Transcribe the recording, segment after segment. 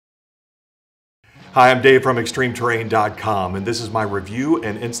Hi, I'm Dave from ExtremeTerrain.com, and this is my review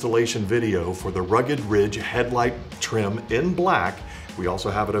and installation video for the Rugged Ridge headlight trim in black. We also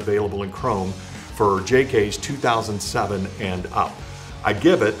have it available in chrome for JK's 2007 and up. I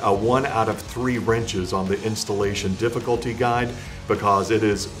give it a 1 out of 3 wrenches on the installation difficulty guide because it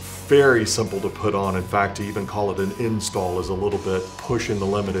is very simple to put on. In fact, to even call it an install is a little bit pushing the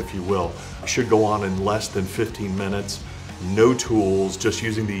limit, if you will. It should go on in less than 15 minutes. No tools, just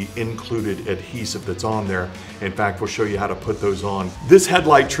using the included adhesive that's on there. In fact, we'll show you how to put those on. This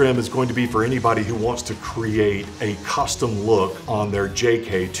headlight trim is going to be for anybody who wants to create a custom look on their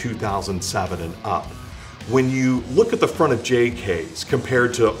JK 2007 and up. When you look at the front of JKs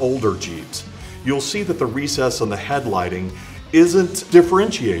compared to older Jeeps, you'll see that the recess on the headlighting isn't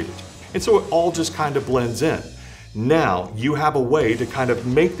differentiated. And so it all just kind of blends in. Now you have a way to kind of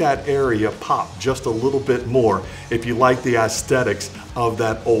make that area pop just a little bit more if you like the aesthetics of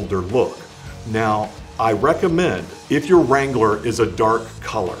that older look. Now, I recommend if your Wrangler is a dark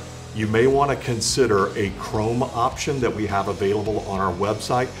color, you may want to consider a chrome option that we have available on our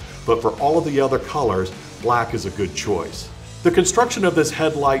website, but for all of the other colors, black is a good choice. The construction of this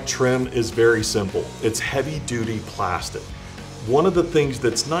headlight trim is very simple. It's heavy-duty plastic. One of the things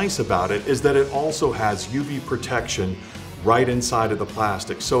that's nice about it is that it also has UV protection right inside of the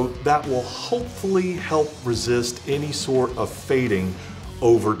plastic, so that will hopefully help resist any sort of fading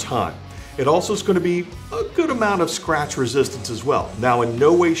over time. It also is going to be a good amount of scratch resistance as well. Now, in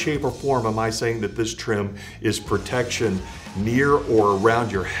no way, shape, or form am I saying that this trim is protection near or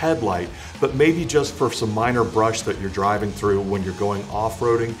around your headlight, but maybe just for some minor brush that you're driving through when you're going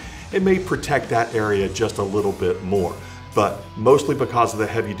off-roading, it may protect that area just a little bit more. But mostly because of the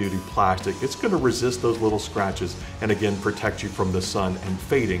heavy-duty plastic, it's going to resist those little scratches and again protect you from the sun and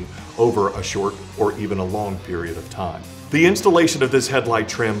fading over a short or even a long period of time. The installation of this headlight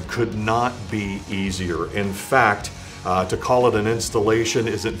trim could not be easier. In fact, to call it an installation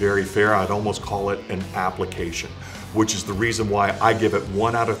isn't very fair. I'd almost call it an application, which is the reason why I give it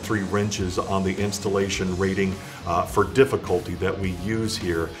 1 out of 3 wrenches on the installation rating for difficulty that we use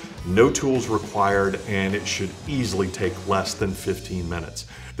here. No tools required, and it should easily take less than 15 minutes.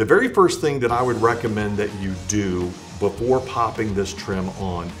 The very first thing that I would recommend that you do before popping this trim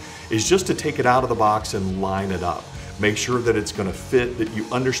on is just to take it out of the box and line it up. Make sure that it's going to fit, that you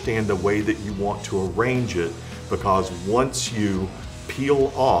understand the way that you want to arrange it, because once you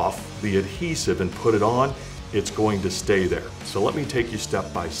peel off the adhesive and put it on, it's going to stay there. So let me take you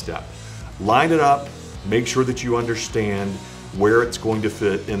step by step. Line it up, make sure that you understand where it's going to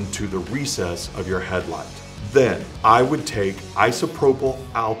fit into the recess of your headlight. Then I would take isopropyl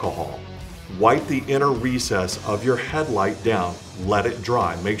alcohol, wipe the inner recess of your headlight down, let it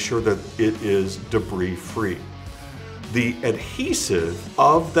dry, make sure that it is debris free. The adhesive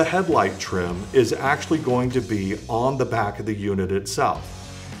of the headlight trim is actually going to be on the back of the unit itself.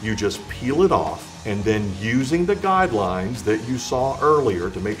 You just peel it off, and then using the guidelines that you saw earlier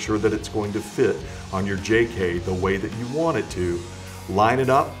to make sure that it's going to fit on your JK the way that you want it to, line it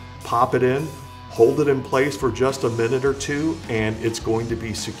up, pop it in, hold it in place for just a minute or two, and it's going to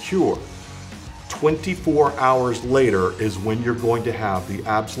be secure. 24 hours later is when you're going to have the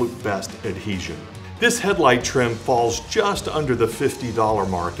absolute best adhesion. This headlight trim falls just under the $50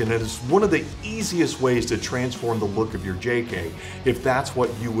 mark, and it is one of the easiest ways to transform the look of your JK if that's what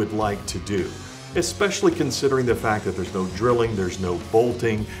you would like to do. Especially considering the fact that there's no drilling, there's no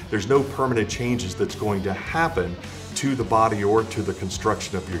bolting, there's no permanent changes that's going to happen to the body or to the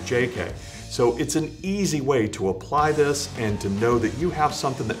construction of your JK. So it's an easy way to apply this and to know that you have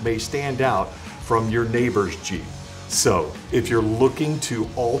something that may stand out from your neighbor's Jeep. So if you're looking to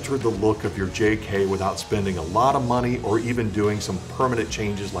alter the look of your JK without spending a lot of money or even doing some permanent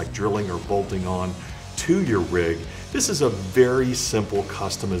changes like drilling or bolting on to your rig, this is a very simple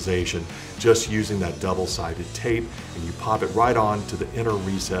customization, just using that double-sided tape, and you pop it right on to the inner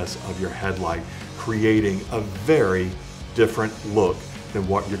recess of your headlight, creating a very different look than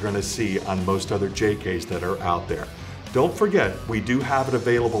what you're going to see on most other JKs that are out there. Don't forget, we do have it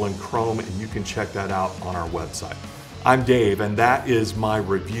available in chrome, and you can check that out on our website. I'm Dave, and that is my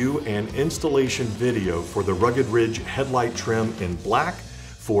review and installation video for the Rugged Ridge headlight trim in black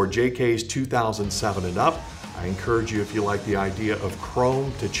for JK's 2007 and up. I encourage you, if you like the idea of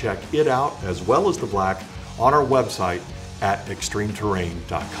chrome, to check it out as well as the black on our website at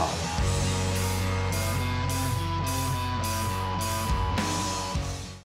ExtremeTerrain.com.